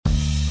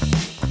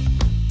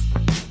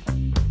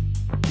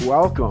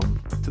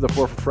Welcome to the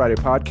Four for Friday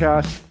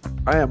podcast.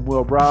 I am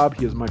Will Brobb.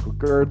 He is Michael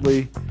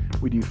Girdley.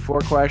 We do 4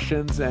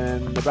 questions,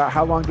 and about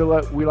how long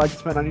do we like to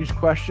spend on each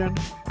question?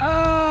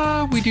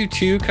 We do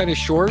 2 kind of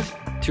short,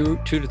 2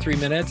 to 3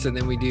 minutes, and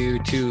then we do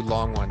 2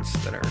 long ones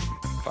that are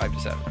 5 to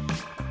 7.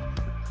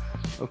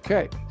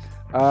 Okay.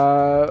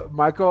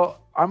 Michael,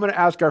 I'm going to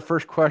ask our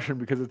first question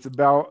because it's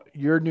about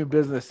your new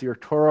business, your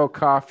Toro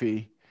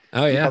Coffee.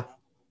 Oh, yeah.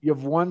 You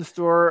have one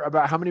store.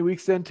 About how many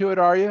weeks into it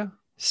are you?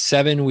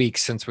 7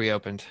 weeks since we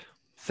opened.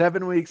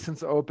 7 weeks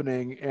since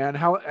opening. And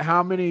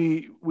how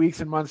many weeks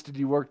and months did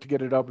you work to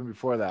get it open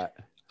before that?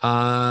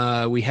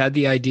 We had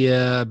the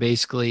idea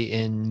basically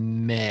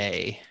in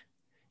May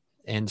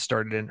and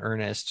started in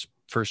earnest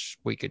first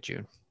week of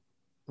June.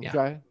 Yeah.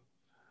 Okay.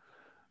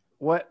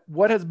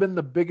 What has been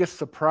the biggest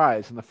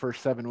surprise in the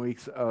first 7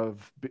 weeks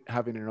of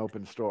having an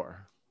open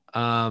store?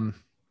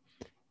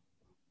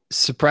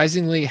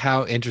 Surprisingly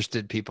how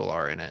interested people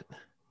are in it.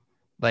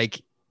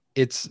 Like,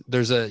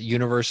 there's a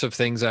universe of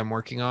things I'm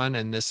working on,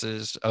 and this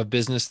is of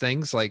business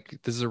things. Like,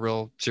 this is a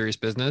real serious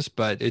business,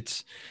 but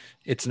it's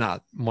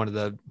not one of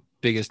the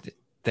biggest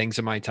things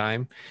of my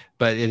time,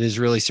 but it has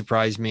really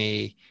surprised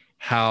me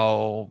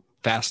how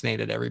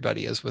fascinated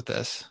everybody is with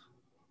this.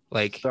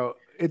 Like, so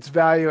its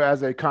value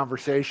as a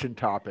conversation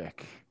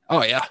topic.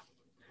 Oh yeah.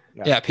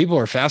 Yeah, people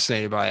are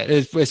fascinated by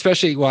it,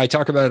 especially when I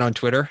talk about it on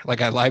Twitter.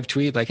 Like, I live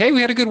tweet like, "Hey, we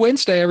had a good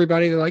Wednesday,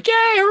 everybody." They're like, "Yay,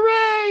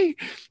 hooray!"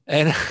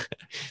 And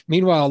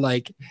meanwhile,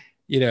 like,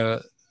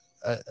 the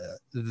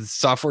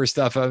software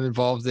stuff I'm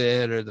involved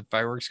in, or the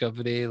fireworks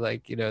company,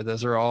 like,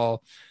 those are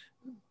all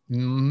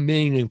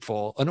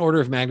meaningful, an order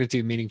of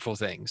magnitude meaningful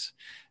things,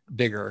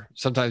 bigger,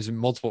 sometimes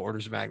multiple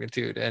orders of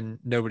magnitude, and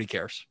nobody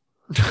cares.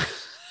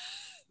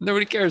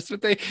 Nobody cares.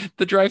 But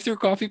the drive-through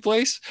coffee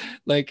place,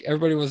 like,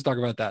 everybody wants to talk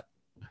about that.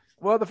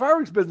 Well, the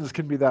fireworks business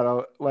can be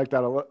like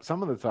that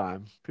some of the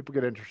time. People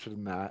get interested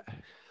in that.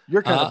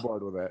 You're kind of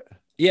bored with it.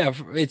 Yeah,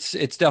 it's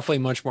definitely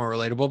much more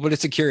relatable, but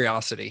it's a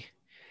curiosity.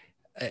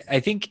 I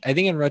think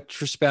in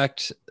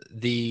retrospect,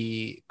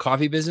 the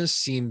coffee business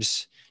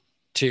seems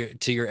to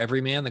your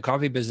everyman, the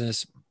coffee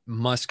business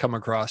must come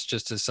across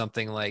just as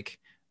something like,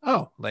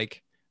 oh,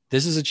 like,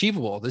 this is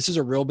achievable. This is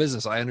a real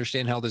business. I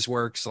understand how this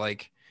works.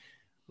 Like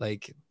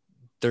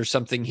there's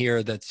something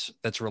here that's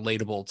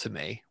relatable to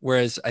me.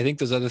 Whereas I think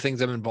those other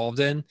things I'm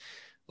involved in,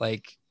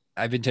 like,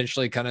 I've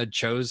intentionally kind of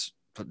chose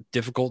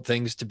difficult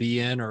things to be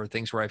in, or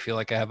things where I feel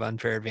like I have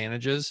unfair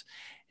advantages.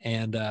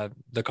 And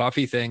the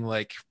coffee thing,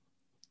 like,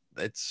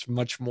 it's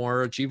much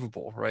more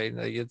achievable, right?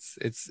 Like,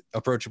 it's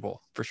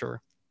approachable for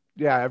sure.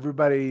 Yeah,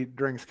 everybody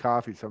drinks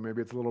coffee, so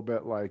maybe it's a little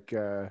bit like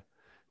how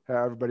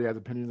everybody has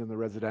opinions in the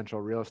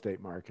residential real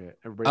estate market.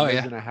 Everybody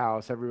lives in a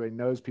house. Everybody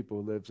knows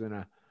people who lives in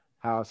a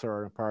house or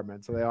an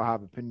apartment, so they all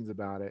have opinions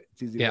about it.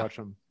 It's easy to watch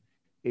them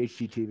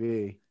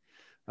HGTV.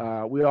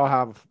 We all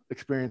have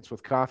experience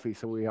with coffee,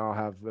 so we all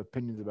have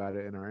opinions about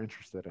it and are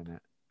interested in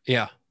it.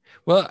 Yeah.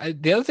 Well,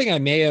 the other thing I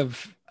may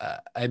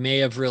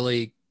have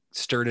really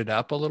stirred it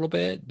up a little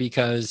bit,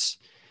 because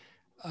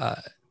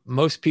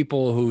most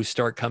people who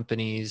start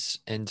companies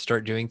and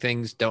start doing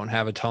things don't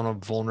have a ton of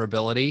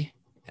vulnerability.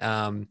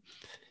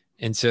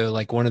 And so,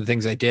 like, one of the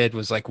things I did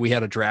was, like, we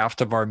had a draft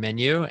of our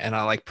menu, and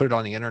I, like, put it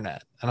on the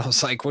internet, and I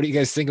was like, "What do you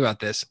guys think about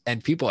this?"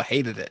 And people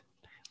hated it.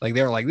 Like,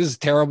 they were like, "This is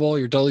terrible.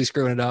 You're totally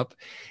screwing it up."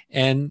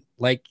 And,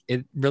 like,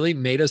 it really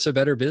made us a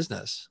better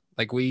business.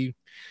 Like, we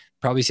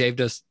probably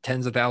saved us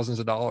tens of thousands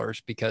of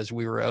dollars because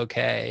we were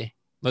okay,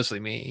 mostly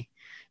me,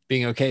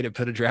 being okay to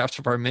put a draft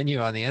of our menu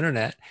on the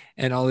internet,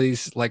 and all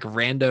these, like,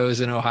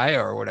 randos in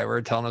Ohio or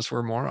whatever telling us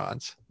we're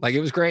morons. Like,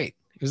 it was great.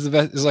 It was the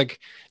best. It was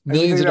like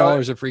millions of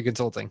dollars of free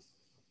consulting.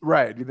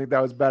 Right. Do you think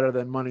that was better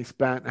than money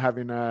spent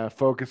having a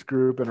focus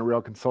group and a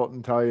real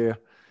consultant tell you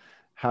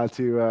how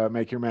to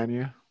make your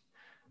menu?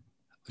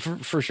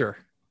 For sure.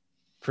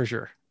 For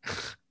sure.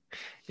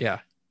 Yeah.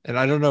 And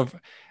I don't know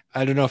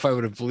if I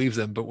would have believed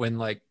them, but when,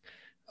 like,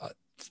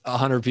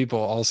 100 people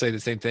all say the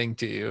same thing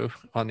to you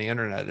on the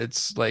internet,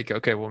 it's like,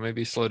 okay, well,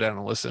 maybe slow down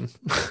and listen.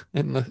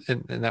 and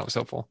that was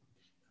helpful.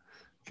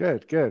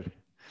 Good. You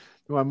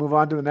want to move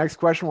on to the next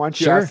question? Why don't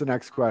you ask the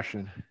next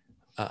question?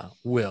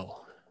 Will,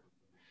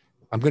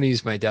 I'm going to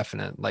use my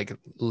definite, like,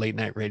 late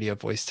night radio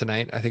voice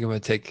tonight. I think I'm going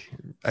to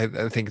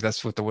I think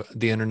that's what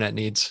the internet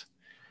needs.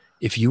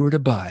 If you were to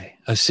buy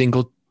a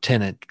single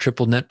tenant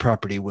triple net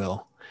property,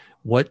 Will,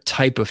 what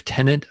type of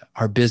tenant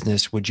or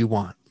business would you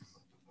want?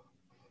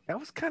 That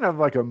was kind of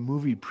like a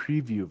movie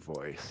preview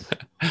voice.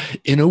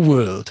 In a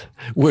world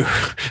where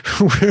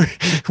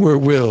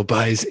Will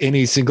buys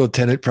any single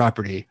tenant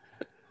property.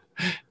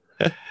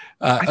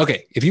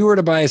 Okay, if you were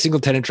to buy a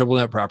single tenant triple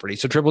net property,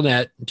 so triple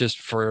net, just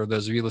for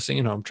those of you listening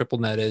at home, triple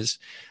net is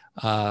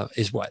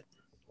what?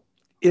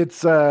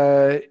 It's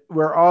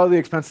where all the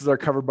expenses are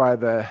covered by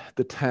the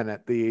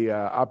tenant, the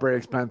operating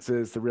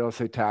expenses, the real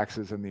estate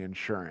taxes, and the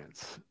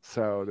insurance.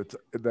 So that's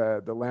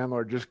the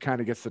landlord just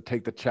kind of gets to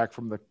take the check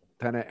from the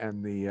tenant,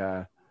 and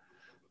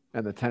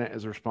the tenant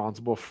is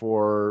responsible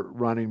for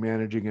running,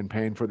 managing, and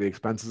paying for the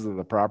expenses of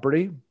the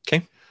property.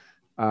 Okay.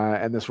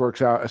 And this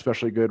works out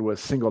especially good with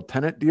single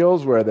tenant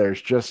deals where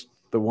there's just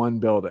the one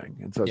building.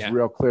 And so it's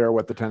real clear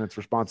what the tenant's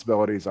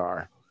responsibilities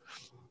are.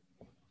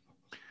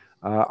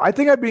 I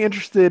think I'd be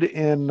interested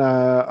in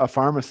a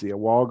pharmacy, a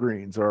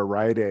Walgreens or a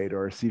Rite Aid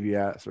or a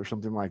CVS or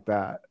something like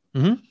that.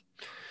 Mm-hmm.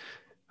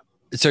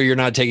 So you're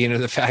not taking into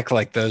the fact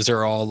like those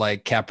are all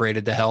like cap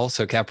rated to hell.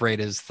 So cap rate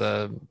is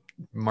the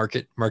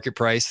market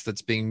price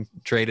that's being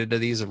traded to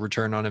these, a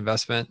return on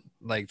investment.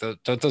 Like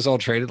don't those all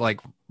traded like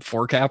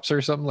 4 caps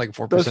or something, like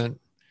 4%?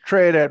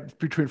 Trade at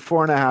between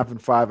 4.5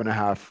 and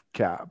 5.5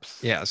 caps.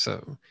 Yeah.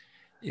 So,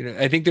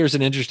 I think there's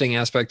an interesting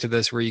aspect to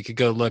this where you could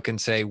go look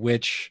and say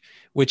which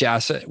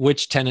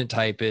tenant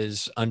type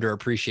is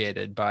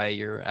underappreciated by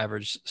your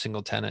average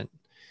single tenant,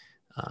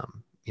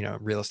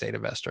 real estate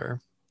investor.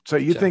 So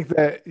you think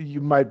that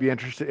you might be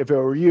interested, if it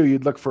were you,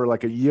 you'd look for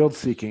like a yield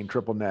seeking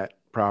triple net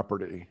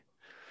property.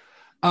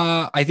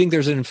 I think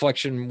there's an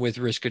inflection with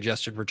risk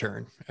adjusted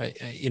return.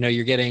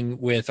 You're getting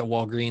with a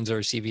Walgreens or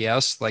a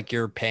CVS, like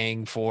you're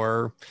paying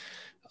for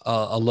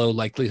a low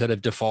likelihood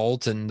of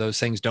default, and those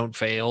things don't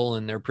fail,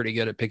 and they're pretty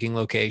good at picking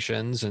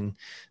locations. And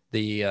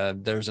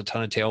there's a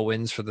ton of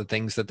tailwinds for the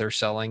things that they're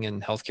selling,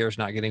 and healthcare is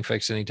not getting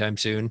fixed anytime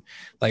soon.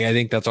 Like, I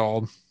think that's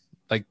all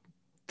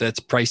that's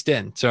priced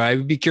in. So I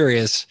would be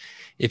curious,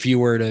 if you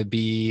were to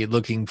be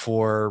looking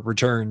for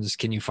returns,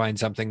 can you find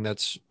something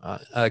that's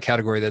a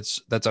category that's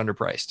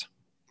underpriced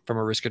from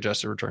a risk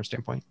adjusted return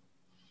standpoint?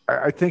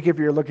 I think if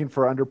you're looking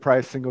for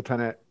underpriced single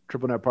tenant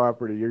triple net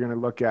property, you're going to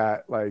look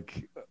at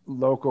like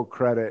local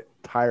credit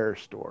tire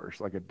stores,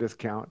 like a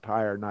discount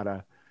tire, not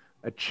a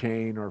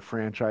chain or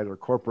franchise or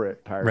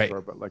corporate tire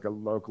store, but like a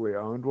locally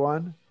owned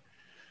one.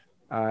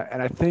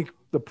 And I think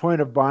the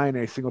point of buying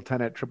a single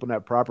tenant triple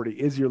net property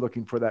is you're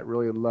looking for that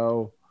really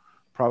low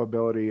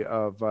probability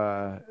of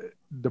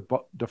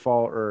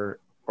default or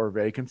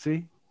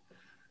vacancy,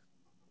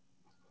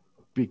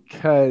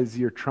 because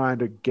you're trying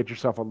to get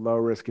yourself a low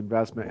risk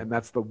investment. And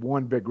that's the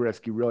one big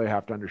risk you really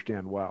have to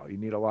understand well. You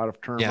need a lot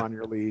of term on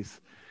your lease,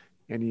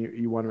 and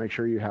you want to make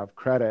sure you have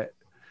credit,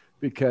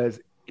 because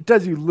it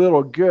does you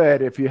little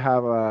good if you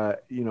have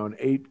an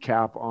 8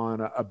 cap on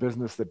a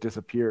business that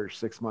disappears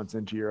 6 months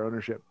into your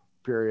ownership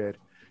period,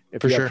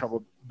 if you have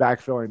trouble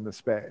backfilling the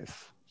space.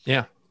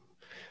 Yeah.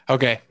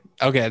 Okay.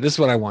 This is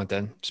what I want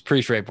then. It's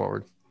pretty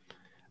straightforward.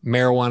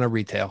 Marijuana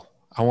retail.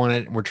 I want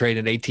it. We're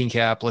trading 18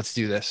 cap. Let's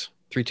do this.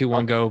 3, 2,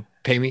 1, go.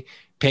 Pay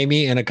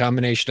me in a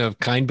combination of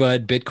Kind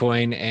Bud,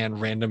 Bitcoin,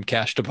 and random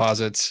cash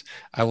deposits.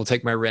 I will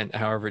take my rent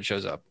however it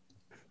shows up.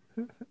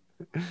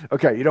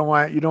 Okay. You don't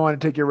want to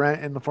take your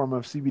rent in the form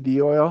of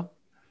CBD oil?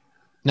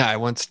 No, I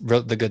want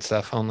the good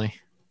stuff only.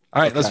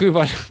 All right, let's move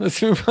on.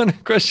 Let's move on to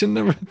question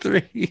number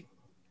 3.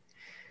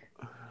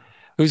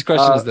 Whose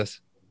question is this?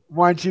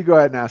 Why don't you go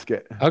ahead and ask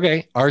it?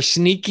 Okay. Are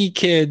sneaky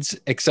kids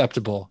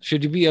acceptable?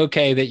 Should it be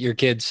okay that your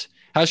kids,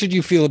 how should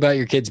you feel about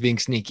your kids being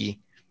sneaky?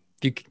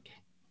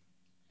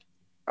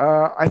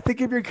 I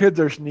think if your kids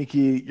are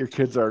sneaky, your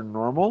kids are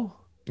normal.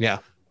 Yeah.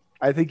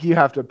 I think you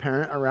have to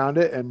parent around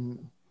it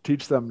and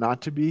teach them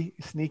not to be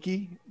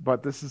sneaky,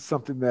 but this is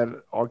something that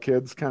all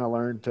kids kind of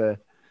learn to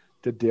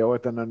deal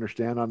with and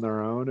understand on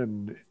their own.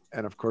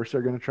 And of course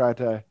they're going to try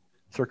to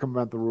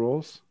circumvent the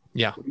rules.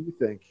 Yeah. What do you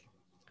think?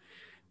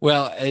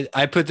 Well,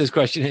 I put this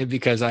question in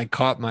because I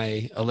caught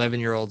my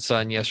 11-year-old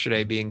son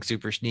yesterday being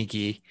super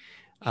sneaky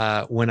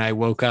when I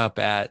woke up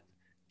at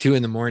 2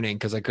 a.m.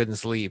 because I couldn't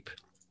sleep.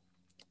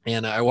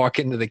 And I walk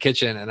into the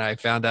kitchen and I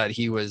found out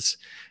he was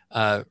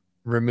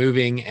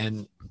removing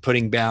and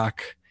putting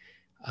back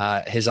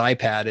his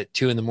iPad at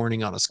 2 a.m.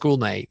 on a school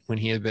night when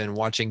he had been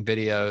watching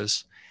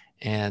videos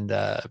and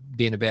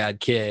being a bad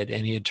kid.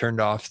 And he had turned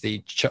off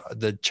the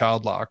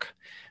child lock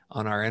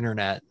on our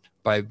internet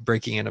by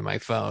breaking into my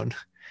phone.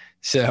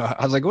 So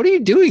I was like, what are you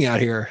doing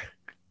out here?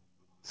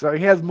 So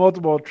he has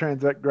multiple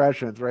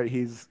transgressions, right?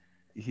 He's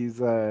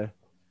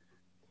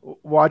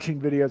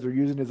watching videos or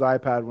using his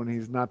iPad when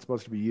he's not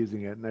supposed to be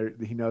using it.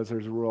 And he knows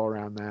there's a rule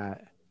around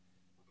that.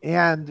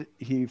 And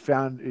he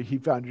found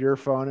your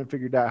phone and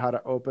figured out how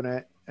to open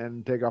it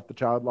and take off the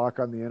child lock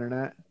on the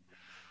internet.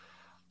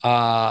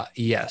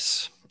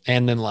 Yes.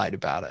 And then lied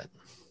about it.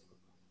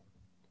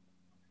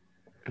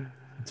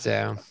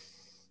 So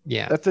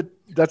yeah,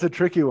 that's a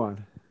tricky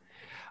one.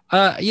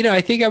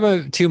 I think I'm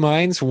of 2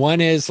 minds. One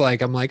is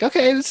like, I'm like,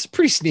 okay, this is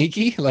pretty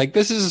sneaky. Like,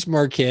 this is a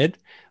smart kid.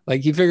 Like,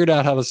 he figured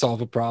out how to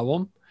solve a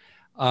problem.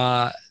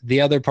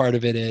 The other part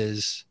of it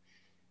is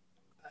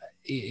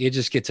it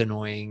just gets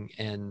annoying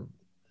and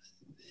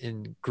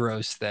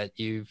gross that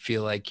you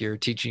feel like you're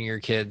teaching your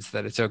kids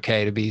that it's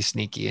okay to be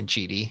sneaky and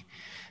cheaty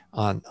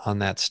on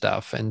that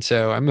stuff. And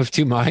so I'm of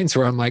 2 minds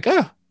where I'm like,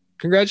 oh,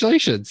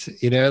 congratulations,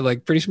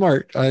 like pretty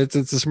smart. It's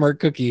a smart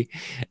cookie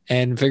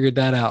and figured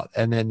that out.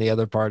 And then the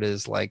other part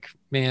is like,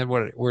 man,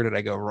 where did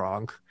I go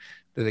wrong?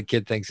 That the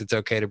kid thinks it's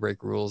okay to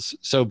break rules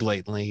so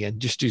blatantly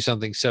and just do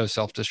something so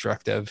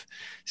self-destructive,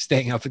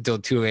 staying up until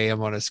 2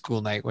 a.m. on a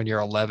school night when you're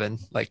 11.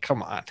 Like,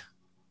 come on.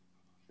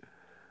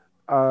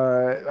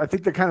 I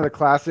think the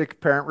classic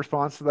parent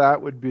response to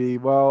that would be,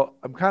 well,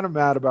 I'm kind of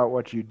mad about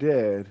what you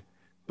did,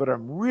 but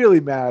I'm really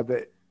mad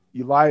that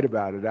you lied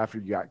about it after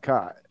you got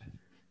caught.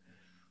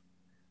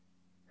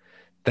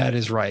 That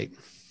is right.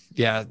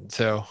 Yeah.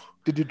 So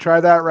did you try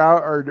that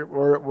route,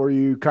 or were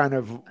you kind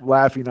of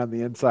laughing on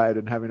the inside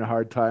and having a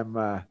hard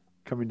time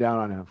coming down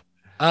on him?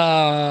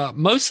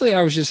 Mostly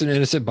I was just an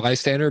innocent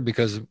bystander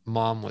because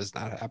mom was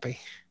not happy.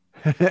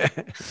 There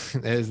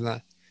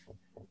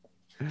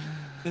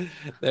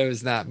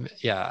was not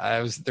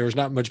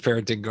much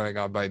parenting going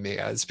on by me.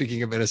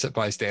 Speaking of innocent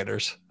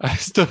bystanders, I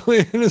was totally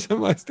an innocent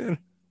bystander.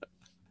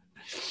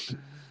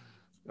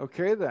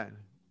 Okay, then.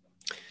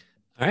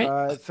 All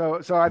right.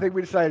 So I think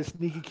we decided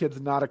sneaky kids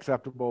not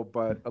acceptable,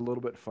 but a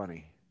little bit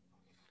funny.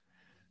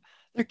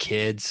 They're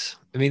kids.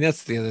 I mean,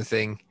 that's the other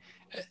thing.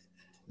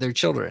 They're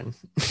children.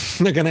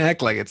 They're gonna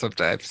act like it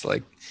sometimes.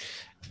 Like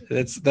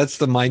that's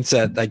the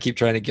mindset I keep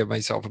trying to give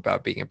myself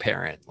about being a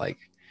parent. Like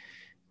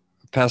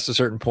past a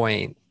certain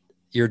point,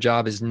 your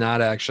job is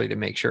not actually to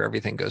make sure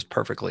everything goes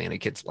perfectly in a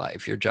kid's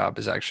life. Your job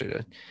is actually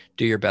to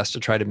do your best to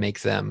try to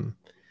make them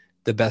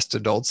the best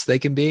adults they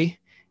can be.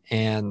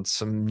 And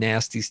some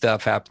nasty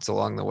stuff happens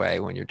along the way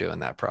when you're doing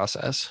that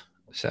process.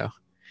 So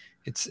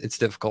it's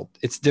difficult.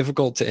 It's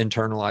difficult to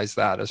internalize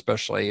that,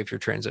 especially if you're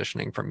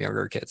transitioning from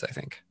younger kids, I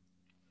think.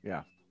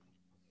 Yeah.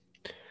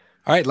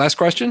 All right. Last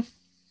question.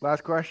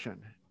 Last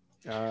question.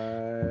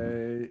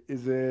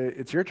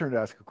 It's your turn to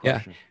ask a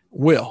question. Yeah.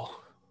 Will,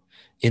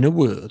 in a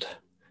world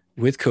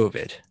with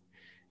COVID,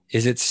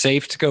 is it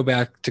safe to go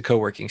back to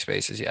co-working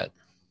spaces yet?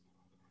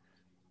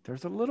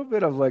 There's a little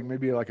bit of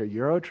maybe like a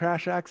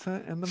Eurotrash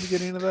accent in the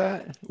beginning of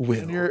that.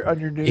 Will, on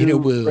your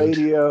new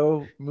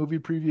radio movie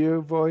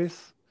preview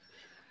voice.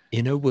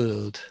 In a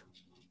world.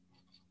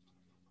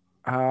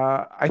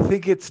 I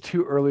think it's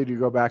too early to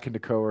go back into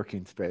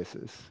co-working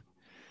spaces.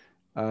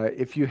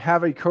 If you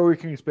have a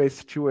co-working space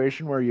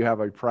situation where you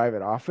have a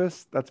private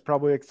office, that's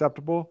probably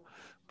acceptable.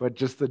 But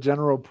just the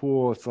general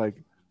pool, it's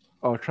like,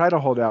 oh, try to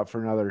hold out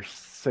for another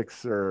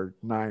 6 or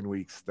 9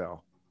 weeks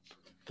still.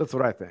 That's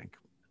what I think.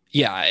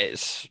 Yeah,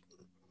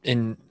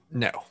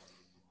 no.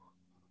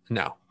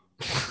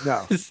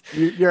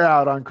 You're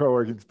out on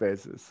co-working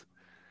spaces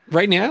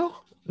right now.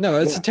 No,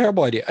 it's a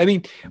terrible idea. I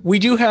mean, we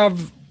do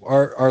have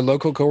our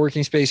local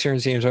co-working space here in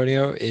San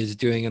Antonio is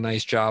doing a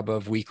nice job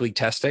of weekly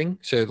testing.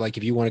 So like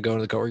if you want to go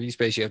into the co-working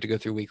space, you have to go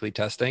through weekly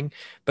testing.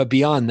 But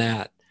beyond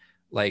that,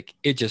 like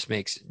it just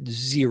makes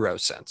zero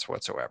sense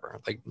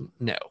whatsoever. Like,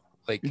 no,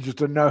 like you just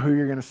don't know who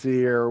you're going to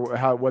see or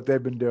what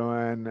they've been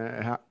doing.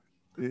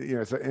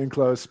 It's an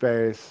enclosed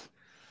space.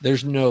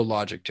 There's no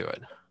logic to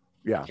it.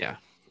 Yeah. Yeah.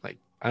 Like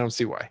I don't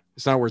see why.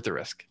 It's not worth the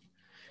risk.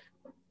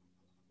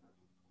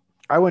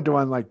 I went to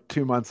one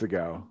 2 months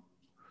ago.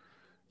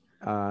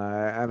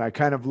 And I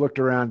kind of looked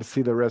around to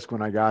see the risk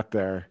when I got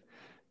there.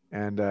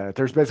 And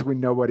there's basically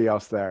nobody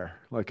else there,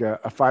 like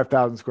a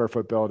 5,000 square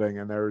foot building.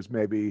 And there was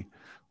maybe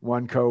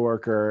one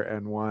coworker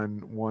and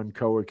one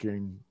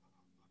co-working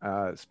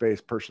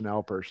space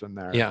personnel person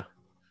there. Yeah.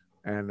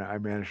 And I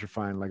managed to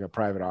find a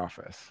private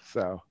office.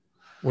 So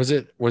was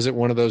it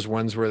one of those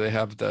ones where they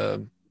have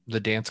the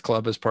dance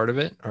club as part of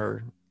it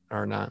or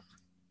not?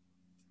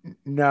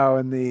 No.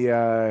 And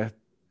the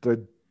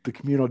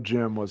communal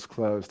gym was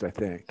closed, I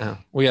think. Oh,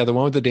 well, yeah. The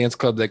one with the dance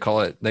club, they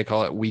call it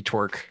We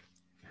Twerk.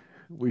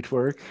 We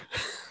Twerk.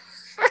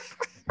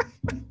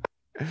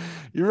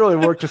 You really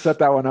worked to set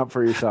that one up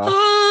for yourself.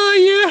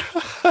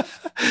 Oh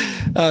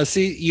yeah.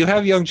 See, you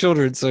have young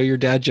children, so your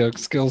dad joke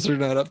skills are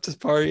not up to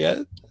par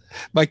yet.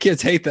 My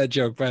kids hate that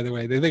joke, by the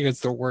way. They think it's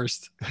the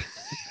worst.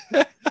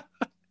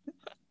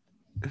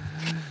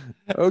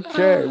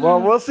 Okay.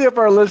 Well, we'll see if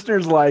our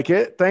listeners like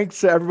it. Thanks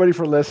to everybody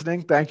for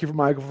listening. Thank you,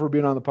 Michael, for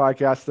being on the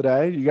podcast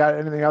today. You got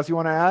anything else you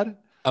want to add?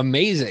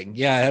 Amazing.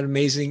 Yeah, I had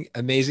amazing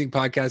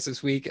podcast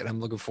this week, and I'm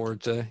looking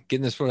forward to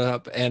getting this one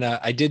up. And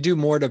I did do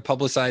more to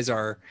publicize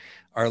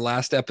our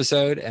last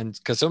episode, and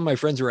because some of my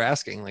friends were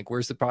asking,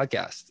 where's the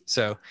podcast?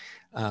 So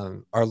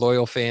our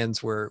loyal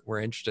fans were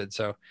interested.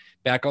 So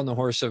back on the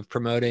horse of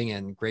promoting,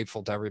 and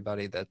grateful to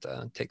everybody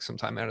that takes some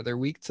time out of their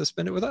week to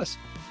spend it with us.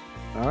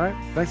 All right.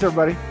 Thanks,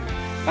 everybody.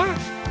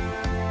 Bye.